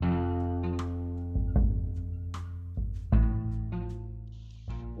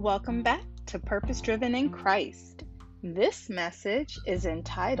Welcome back to Purpose Driven in Christ. This message is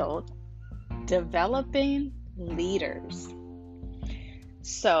entitled Developing Leaders.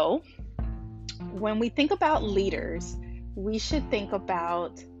 So, when we think about leaders, we should think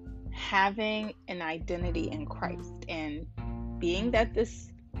about having an identity in Christ. And being that this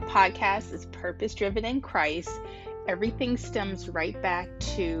podcast is Purpose Driven in Christ, everything stems right back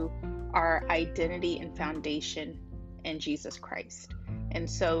to our identity and foundation in Jesus Christ. And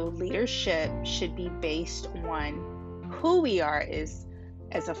so leadership should be based on who we are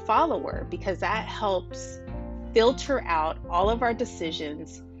as a follower, because that helps filter out all of our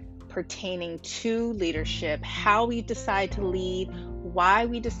decisions pertaining to leadership, how we decide to lead, why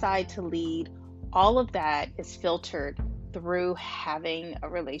we decide to lead. All of that is filtered through having a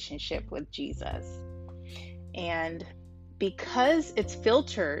relationship with Jesus. And because it's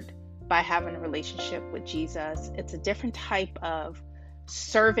filtered by having a relationship with Jesus, it's a different type of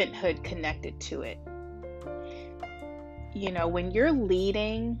servanthood connected to it. You know, when you're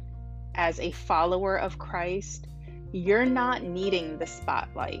leading as a follower of Christ, you're not needing the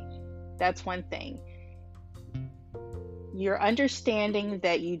spotlight. That's one thing. You're understanding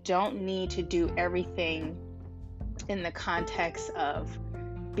that you don't need to do everything in the context of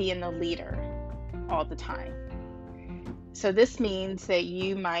being the leader all the time. So this means that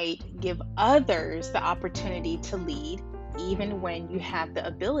you might give others the opportunity to lead, even when you have the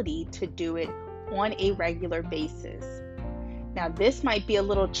ability to do it on a regular basis. Now, this might be a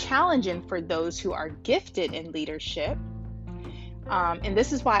little challenging for those who are gifted in leadership. And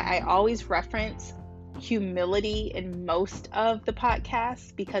this is why I always reference humility in most of the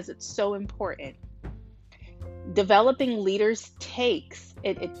podcasts, because it's so important. Developing leaders takes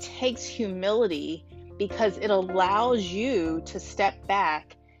humility, because it allows you to step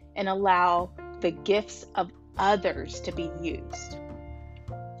back and allow the gifts of others to be used.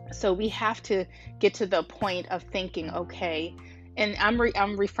 So we have to get to the point of thinking, okay, and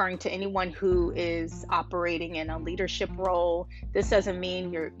I'm referring to anyone who is operating in a leadership role. This doesn't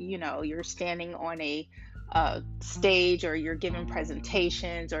mean you're standing on a stage, or you're giving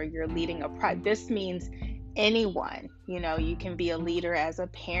presentations, or you're leading this means anyone. You can be a leader as a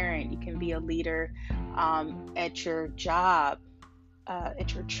parent, you can be a leader at your job,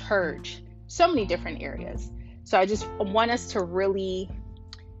 at your church, so many different areas. So I just want us to really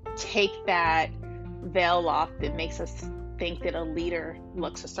take that veil off that makes us think that a leader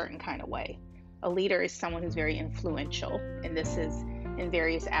looks a certain kind of way. A leader is someone who's very influential, and this is in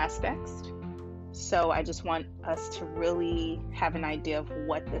various aspects. So I just want us to really have an idea of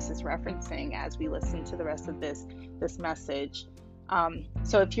what this is referencing as we listen to the rest of this message.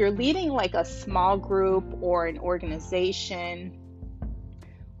 So if you're leading like a small group or an organization,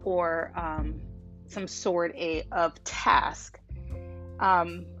 or some sort of task,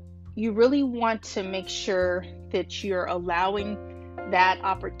 you really want to make sure that you're allowing that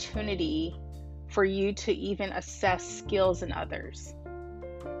opportunity for you to even assess skills in others,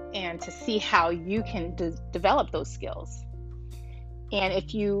 and to see how you can develop those skills. And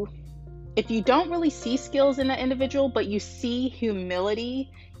if you don't really see skills in an individual, but you see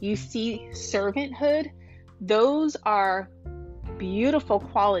humility, you see servanthood, those are beautiful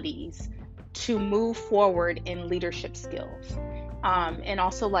qualities to move forward in leadership skills. And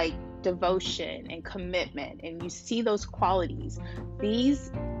also like devotion and commitment. And you see those qualities.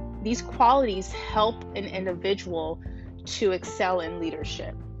 These qualities help an individual to excel in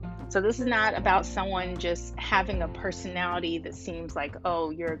leadership. So this is not about someone just having a personality that seems like, oh,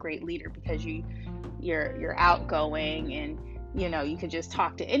 you're a great leader because you're outgoing and you can just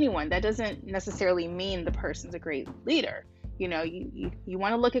talk to anyone. That doesn't necessarily mean the person's a great leader. You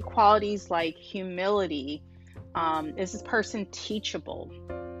want to look at qualities like humility. Is this person teachable?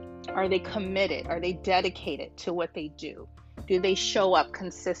 Are they committed? Are they dedicated to what they do? Do they show up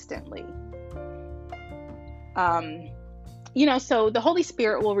consistently? So the Holy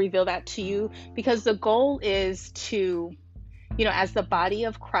Spirit will reveal that to you, because the goal is to, as the body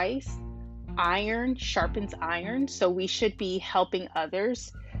of Christ, iron sharpens iron. So we should be helping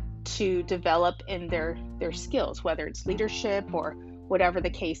others to develop in their skills, whether it's leadership or whatever the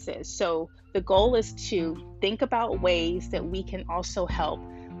case is. So the goal is to think about ways that we can also help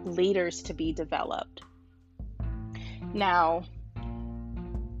leaders to be developed. Now,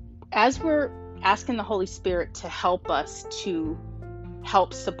 as we're asking the Holy Spirit to help us to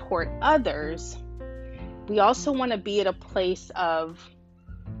help support others, we also want to be at a place of,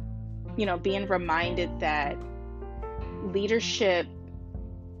 being reminded that leadership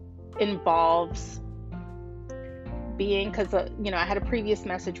involves being, because I had a previous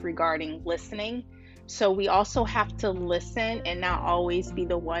message regarding listening. So we also have to listen and not always be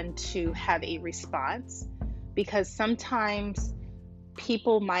the one to have a response, because sometimes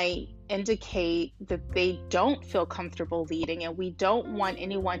people might indicate that they don't feel comfortable leading, and we don't want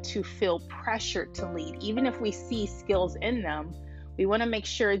anyone to feel pressured to lead. Even if we see skills in them, we want to make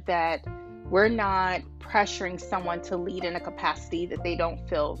sure that we're not pressuring someone to lead in a capacity that they don't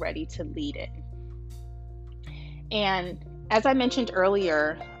feel ready to lead in. And as I mentioned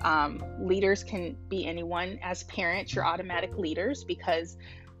earlier, leaders can be anyone. As parents, you're automatic leaders because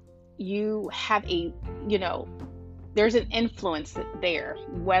you have there's an influence there,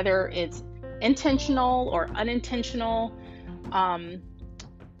 whether it's intentional or unintentional.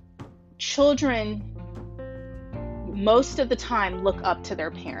 Children, most of the time, look up to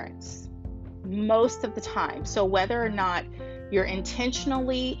their parents. Most of the time. So whether or not you're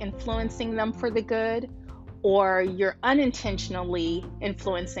intentionally influencing them for the good, or you're unintentionally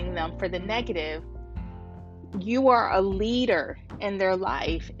influencing them for the negative, you are a leader in their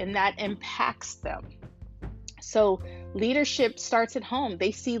life, and that impacts them. So leadership starts at home.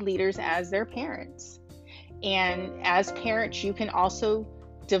 They see leaders as their parents. And as parents, you can also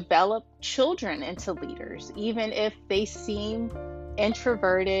develop children into leaders. Even if they seem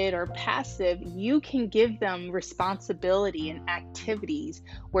introverted or passive, you can give them responsibility and activities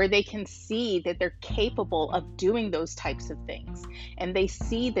where they can see that they're capable of doing those types of things, and they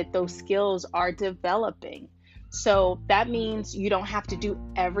see that those skills are developing. So that means you don't have to do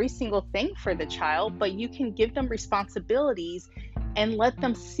every single thing for the child, but you can give them responsibilities and let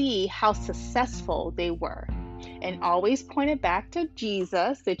them see how successful they were. And always point it back to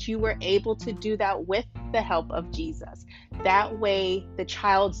Jesus, that you were able to do that with the help of Jesus. That way, the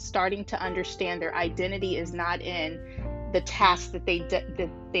child's starting to understand their identity is not in the task that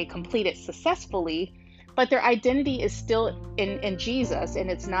they completed successfully, but their identity is still in Jesus, and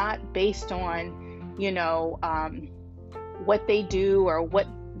it's not based on what they do or what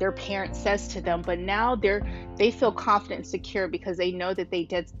their parent says to them. But now they feel confident and secure because they know that they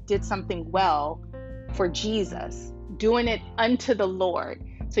did something well for Jesus, doing it unto the Lord.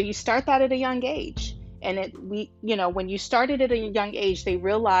 So you start that at a young age. And when you started at a young age, they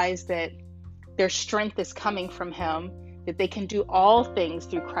realize that their strength is coming from Him, that they can do all things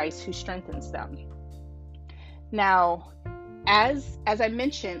through Christ who strengthens them. Now, as I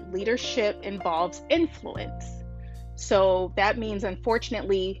mentioned, leadership involves influence. So that means,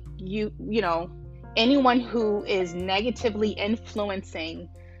 unfortunately, anyone who is negatively influencing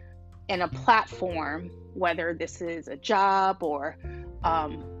in a platform, whether this is a job or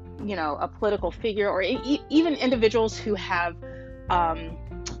a political figure, or even individuals who have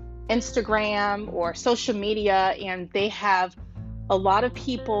Instagram or social media, and they have a lot of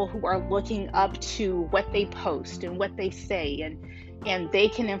people who are looking up to what they post and what they say, and they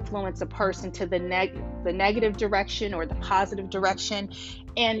can influence a person to the negative direction or the positive direction.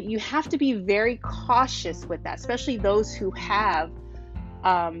 And you have to be very cautious with that, especially those who have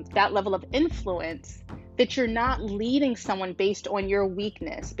that level of influence, that you're not leading someone based on your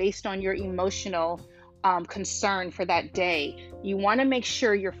weakness, based on your emotional concern for that day. You want to make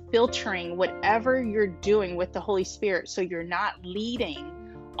sure you're filtering whatever you're doing with the Holy Spirit, so you're not leading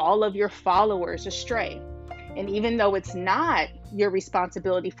all of your followers astray. And even though it's not your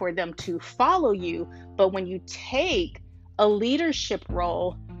responsibility for them to follow you, but when you take a leadership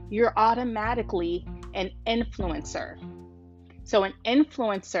role, you're automatically an influencer. So an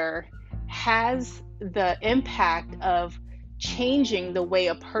influencer has the impact of changing the way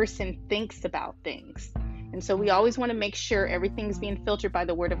a person thinks about things. And so we always want to make sure everything's being filtered by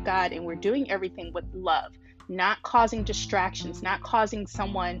the Word of God, and we're doing everything with love, not causing distractions, not causing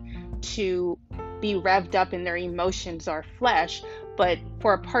someone to be revved up in their emotions or flesh, but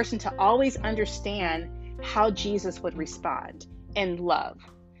for a person to always understand how Jesus would respond in love.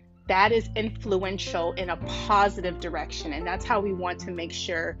 That is influential in a positive direction. And that's how we want to make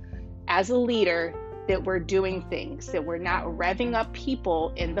sure as a leader that we're doing things, that we're not revving up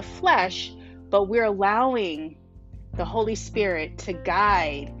people in the flesh, but we're allowing the Holy Spirit to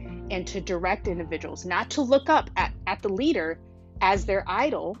guide and to direct individuals, not to look up at the leader as their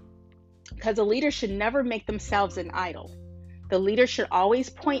idol, because a leader should never make themselves an idol. The leader should always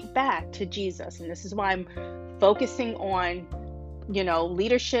point back to Jesus. And this is why I'm focusing on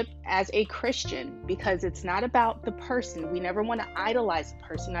leadership as a Christian, because it's not about the person. We never want to idolize a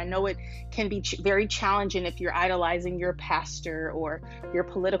person. I know it can be very challenging if you're idolizing your pastor or your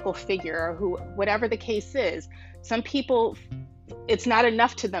political figure or whatever the case is. Some people, it's not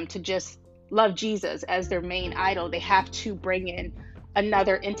enough to them to just love Jesus as their main idol. They have to bring in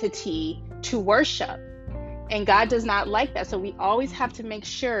another entity to worship. And God does not like that. So we always have to make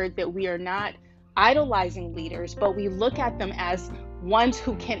sure that we are not idolizing leaders, but we look at them as ones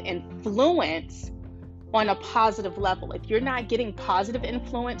who can influence on a positive level. If you're not getting positive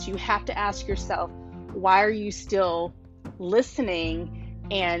influence, you have to ask yourself, why are you still listening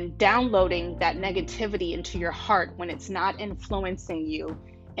and downloading that negativity into your heart when it's not influencing you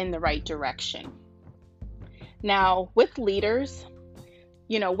in the right direction? Now, with leaders,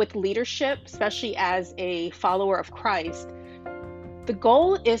 with leadership, especially as a follower of Christ, the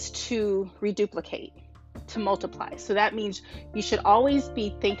goal is to reduplicate, to multiply. So that means you should always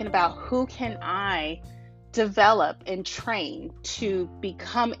be thinking about, who can I develop and train to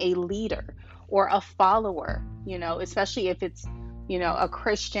become a leader or a follower, especially if it's, a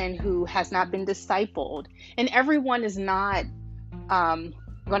Christian who has not been discipled. And everyone is not going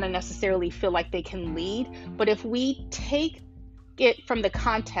to necessarily feel like they can lead. But if we take it from the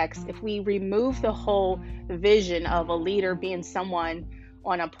context, if we remove the whole vision of a leader being someone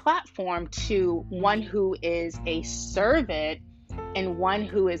on a platform to one who is a servant and one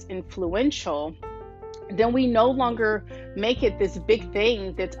who is influential, then we no longer make it this big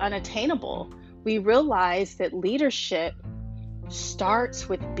thing that's unattainable. We realize that leadership starts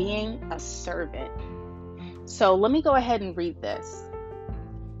with being a servant. So let me go ahead and read this.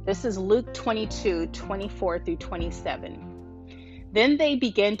 This is Luke 22:24-27. Then they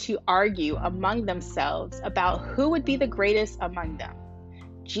began to argue among themselves about who would be the greatest among them.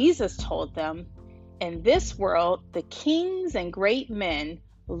 Jesus told them, "In this world, the kings and great men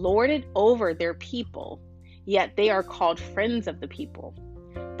lord it over their people, yet they are called friends of the people.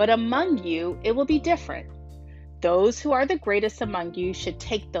 But among you, it will be different. Those who are the greatest among you should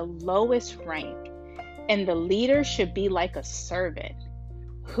take the lowest rank, and the leader should be like a servant.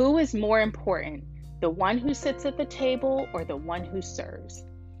 Who is more important, the one who sits at the table or the one who serves?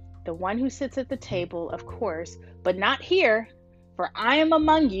 The one who sits at the table, of course, but not here, for I am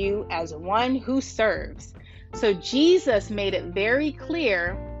among you as one who serves." So Jesus made it very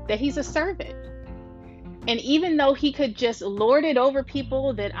clear that he's a servant. And even though he could just lord it over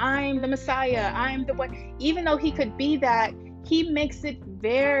people, that I'm the Messiah, I'm the one, even though he could be that, he makes it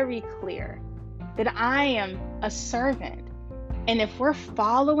very clear that I am a servant. And if we're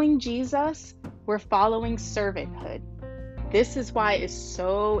following Jesus, we're following servanthood. This is why it's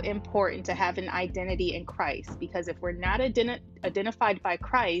so important to have an identity in Christ, because if we're not identified by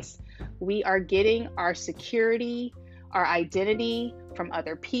Christ, we are getting our security, our identity from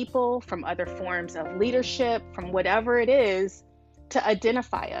other people, from other forms of leadership, from whatever it is to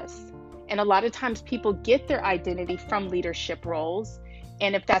identify us. And a lot of times people get their identity from leadership roles.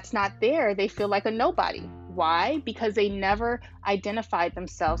 And if that's not there, they feel like a nobody. Why? Because they never identified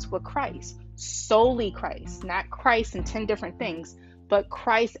themselves with Christ. Solely Christ, not Christ and 10 different things, but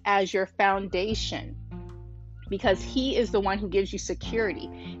Christ as your foundation. Because he is the one who gives you security.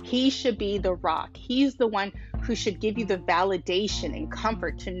 He should be the rock. He's the one who should give you the validation and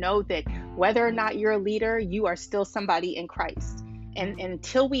comfort to know that whether or not you're a leader, you are still somebody in Christ. And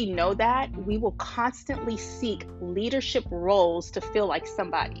until we know that, we will constantly seek leadership roles to feel like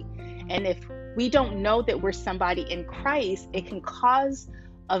somebody. And if we don't know that we're somebody in Christ, it can cause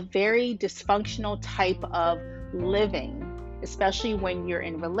a very dysfunctional type of living, especially when you're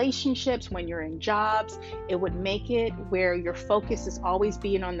in relationships, when you're in jobs. It would make it where your focus is always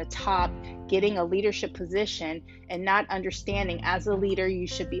being on the top, getting a leadership position, and not understanding as a leader, you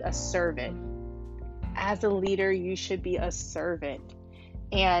should be a servant. As a leader, you should be a servant.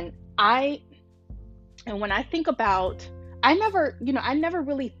 And when I think about, I never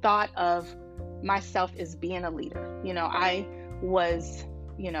really thought of myself as being a leader. I was,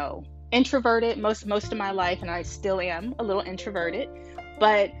 introverted most of my life, and I still am a little introverted,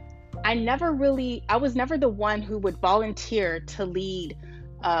 but I was never the one who would volunteer to lead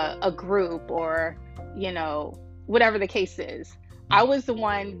a group or, whatever the case is. I was the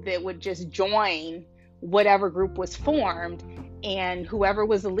one that would just join whatever group was formed, and whoever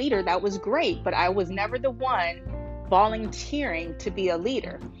was a leader, that was great, but I was never the one volunteering to be a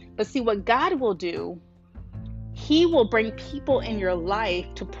leader. But see, what God will do, he will bring people in your life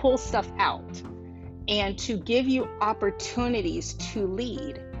to pull stuff out and to give you opportunities to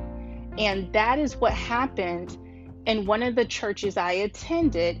lead. And that is what happened in one of the churches I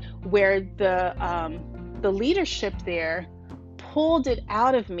attended, where the leadership there pulled it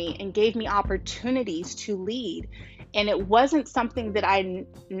out of me and gave me opportunities to lead. And it wasn't something that I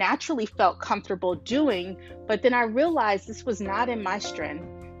naturally felt comfortable doing, but then I realized this was not in my strength,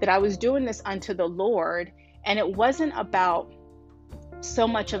 that I was doing this unto the Lord. And it wasn't about so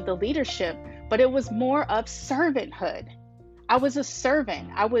much of the leadership, but it was more of servanthood. I was a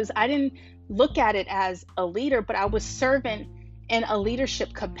servant. I didn't look at it as a leader, but I was servant in a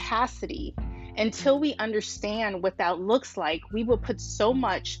leadership capacity. Until we understand what that looks like, we will put so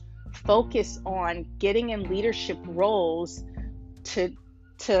much focus on getting in leadership roles to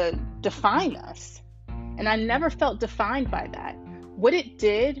define us. And I never felt defined by that. What it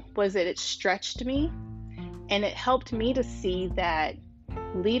did was that it stretched me, and it helped me to see that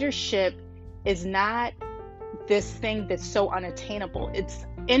leadership is not this thing that's so unattainable. It's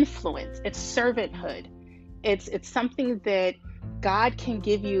influence, it's servanthood. It's something that God can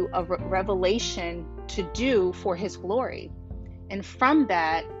give you a revelation to do for his glory. And from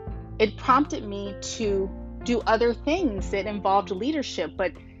that, it prompted me to do other things that involved leadership,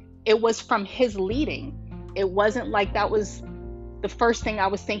 but it was from his leading. It wasn't like that was the first thing I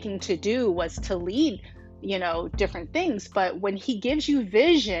was thinking to do was to lead, different things. But when he gives you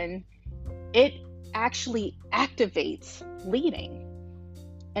vision, it actually activates leading.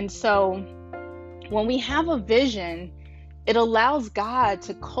 And so when we have a vision, it allows God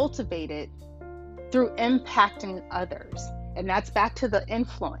to cultivate it through impacting others. And that's back to the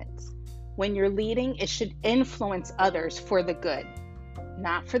influence. When you're leading, it should influence others for the good,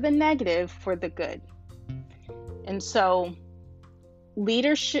 not for the negative, for the good. And so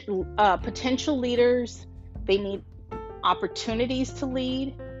leadership, potential leaders, they need opportunities to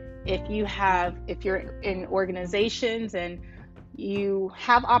lead. If you're in organizations and you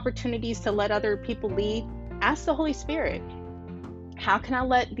have opportunities to let other people lead, ask the Holy Spirit, how can I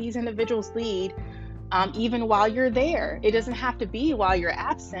let these individuals lead even while you're there? It doesn't have to be while you're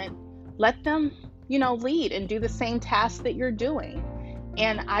absent. Let them, lead and do the same task that you're doing.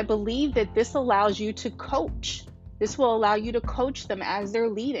 And I believe that this allows you to coach. This will allow you to coach them as they're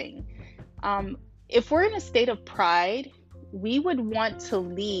leading. If we're in a state of pride, we would want to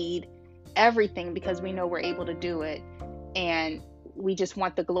lead everything because we know we're able to do it. And we just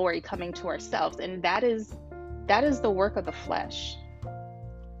want the glory coming to ourselves. And that is the work of the flesh.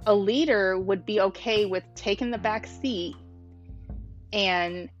 A leader would be okay with taking the back seat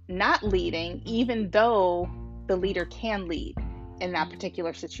and not leading, even though the leader can lead in that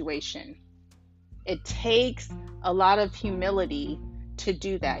particular situation. It takes a lot of humility to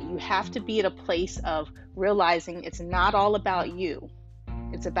do that. You have to be at a place of realizing it's not all about you.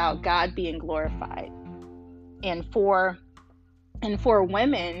 It's about God being glorified. And for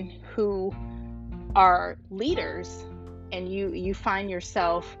women who are leaders, and you find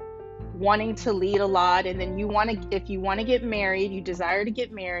yourself wanting to lead a lot, and then if you want to get married, you desire to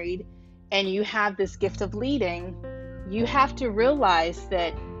get married, and you have this gift of leading, you have to realize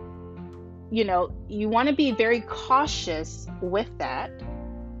that you want to be very cautious with that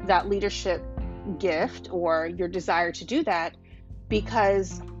leadership gift or your desire to do that,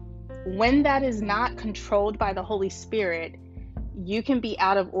 because when that is not controlled by the Holy Spirit, you can be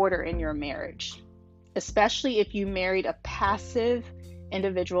out of order in your marriage, especially if you married a passive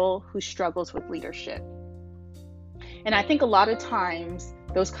individual who struggles with leadership. And I think a lot of times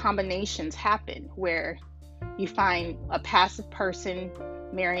those combinations happen where you find a passive person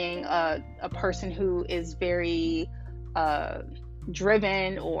marrying a person who is very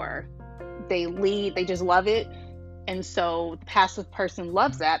driven, or they lead, they just love it. And so the passive person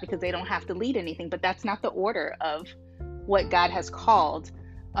loves that because they don't have to lead anything, but that's not the order of what God has called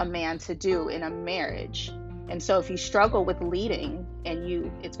a man to do in a marriage. And so if you struggle with leading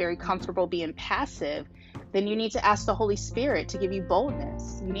and it's very comfortable being passive, then you need to ask the Holy Spirit to give you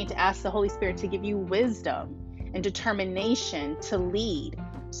boldness. You need to ask the Holy Spirit to give you wisdom and determination to lead,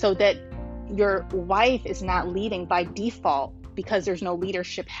 so that your wife is not leading by default because there's no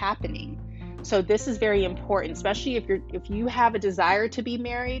leadership happening. So this is very important, especially if you have a desire to be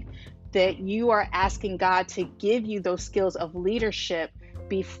married, that you are asking God to give you those skills of leadership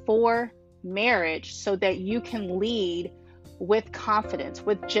before marriage, so that you can lead with confidence,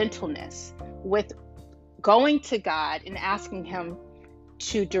 with gentleness, with going to God and asking him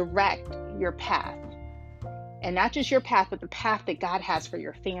to direct your path. And not just your path, but the path that God has for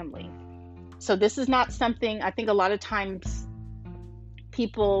your family. So this is not something, I think a lot of times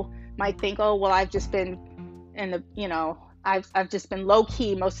people might think, oh, well, I've just been I've just been low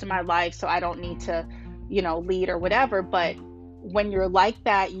key most of my life, so I don't need to, lead or whatever. But when you're like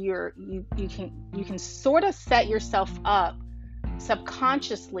that, you can sort of set yourself up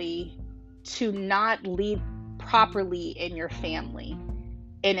subconsciously to not lead properly in your family,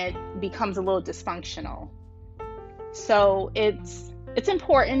 and it becomes a little dysfunctional. So it's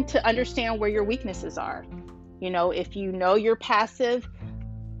important to understand where your weaknesses are. If you're passive,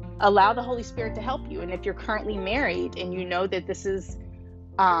 allow the Holy Spirit to help you. And if you're currently married and you know that this is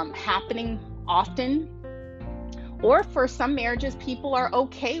happening often, or for some marriages, people are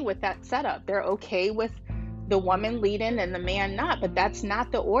okay with that setup. They're okay with the woman leading and the man not, but that's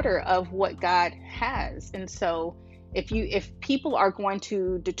not the order of what God has. And so if people are going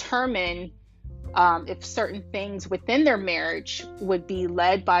to determine if certain things within their marriage would be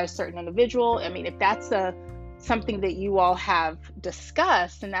led by a certain individual, I mean, if that's something that you all have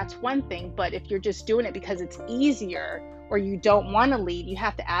discussed, and that's one thing. But if you're just doing it because it's easier or you don't want to lead, you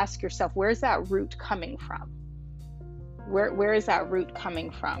have to ask yourself, where's that root coming from? Where is that root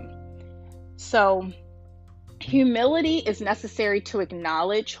coming from? So humility is necessary to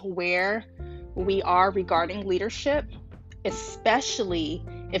acknowledge where we are regarding leadership, especially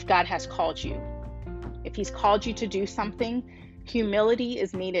if God has called you. If he's called you to do something, humility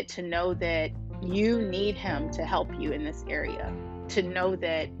is needed to know that you need him to help you in this area, to know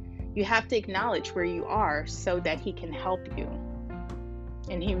that you have to acknowledge where you are so that he can help you.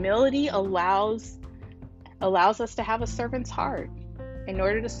 And humility allows us to have a servant's heart. In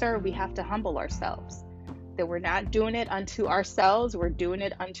order to serve, we have to humble ourselves. That we're not doing it unto ourselves, we're doing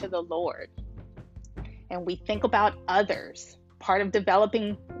it unto the Lord. And we think about others. Part of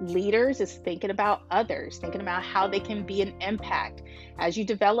developing leaders is thinking about others, thinking about how they can be an impact. As you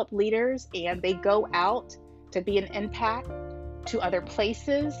develop leaders and they go out to be an impact to other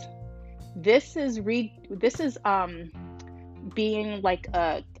places, this is being like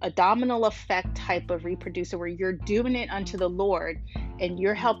a domino effect type of reproducer, where you're doing it unto the Lord and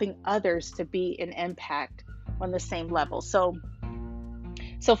you're helping others to be an impact on the same level. So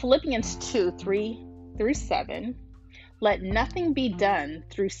Philippians 2:3-7, let nothing be done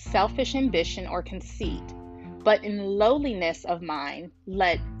through selfish ambition or conceit, but in lowliness of mind,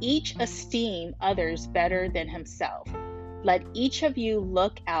 let each esteem others better than himself. Let each of you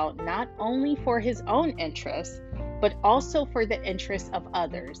look out not only for his own interests, but also for the interests of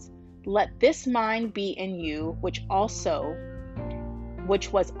others. Let this mind be in you, which was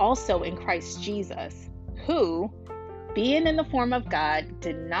also in Christ Jesus, who, being in the form of God,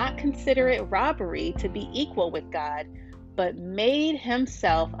 did not consider it robbery to be equal with God, but made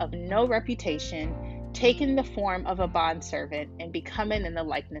himself of no reputation, taking the form of a bondservant and becoming in the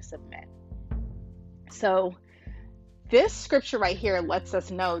likeness of men. So this scripture right here lets us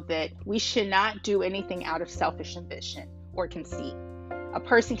know that we should not do anything out of selfish ambition or conceit. A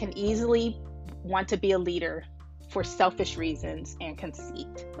person can easily want to be a leader for selfish reasons and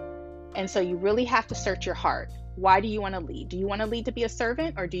conceit. And so you really have to search your heart. Why do you want to lead? Do you want to lead to be a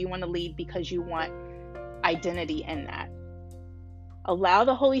servant, or do you want to lead because you want identity in that? Allow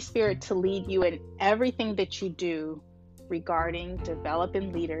the Holy Spirit to lead you in everything that you do regarding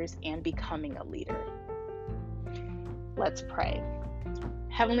developing leaders and becoming a leader. Let's pray.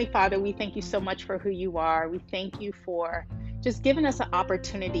 Heavenly Father, we thank you so much for who you are. We thank you for just giving us an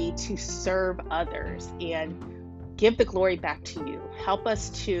opportunity to serve others and give the glory back to you. Help us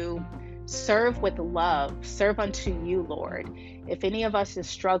to serve with love, serve unto you, Lord. If any of us is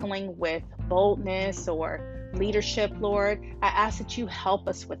struggling with boldness or leadership, Lord, I ask that you help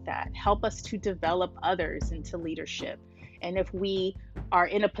us with that. Help us to develop others into leadership. And if we are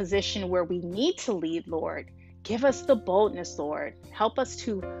in a position where we need to lead, Lord, give us the boldness, Lord. Help us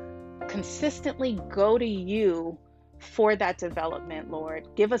to consistently go to you for that development, Lord.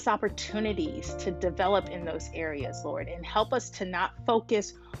 Give us opportunities to develop in those areas, Lord, and help us to not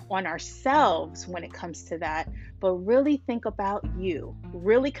focus on ourselves when it comes to that, but really think about you.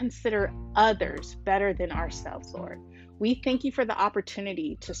 Really consider others better than ourselves, Lord. We thank you for the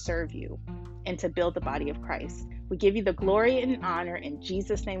opportunity to serve you and to build the body of Christ. We give you the glory and honor. In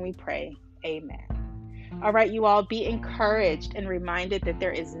Jesus' name we pray. Amen. All right, you all, be encouraged and reminded that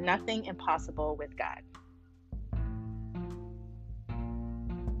there is nothing impossible with God.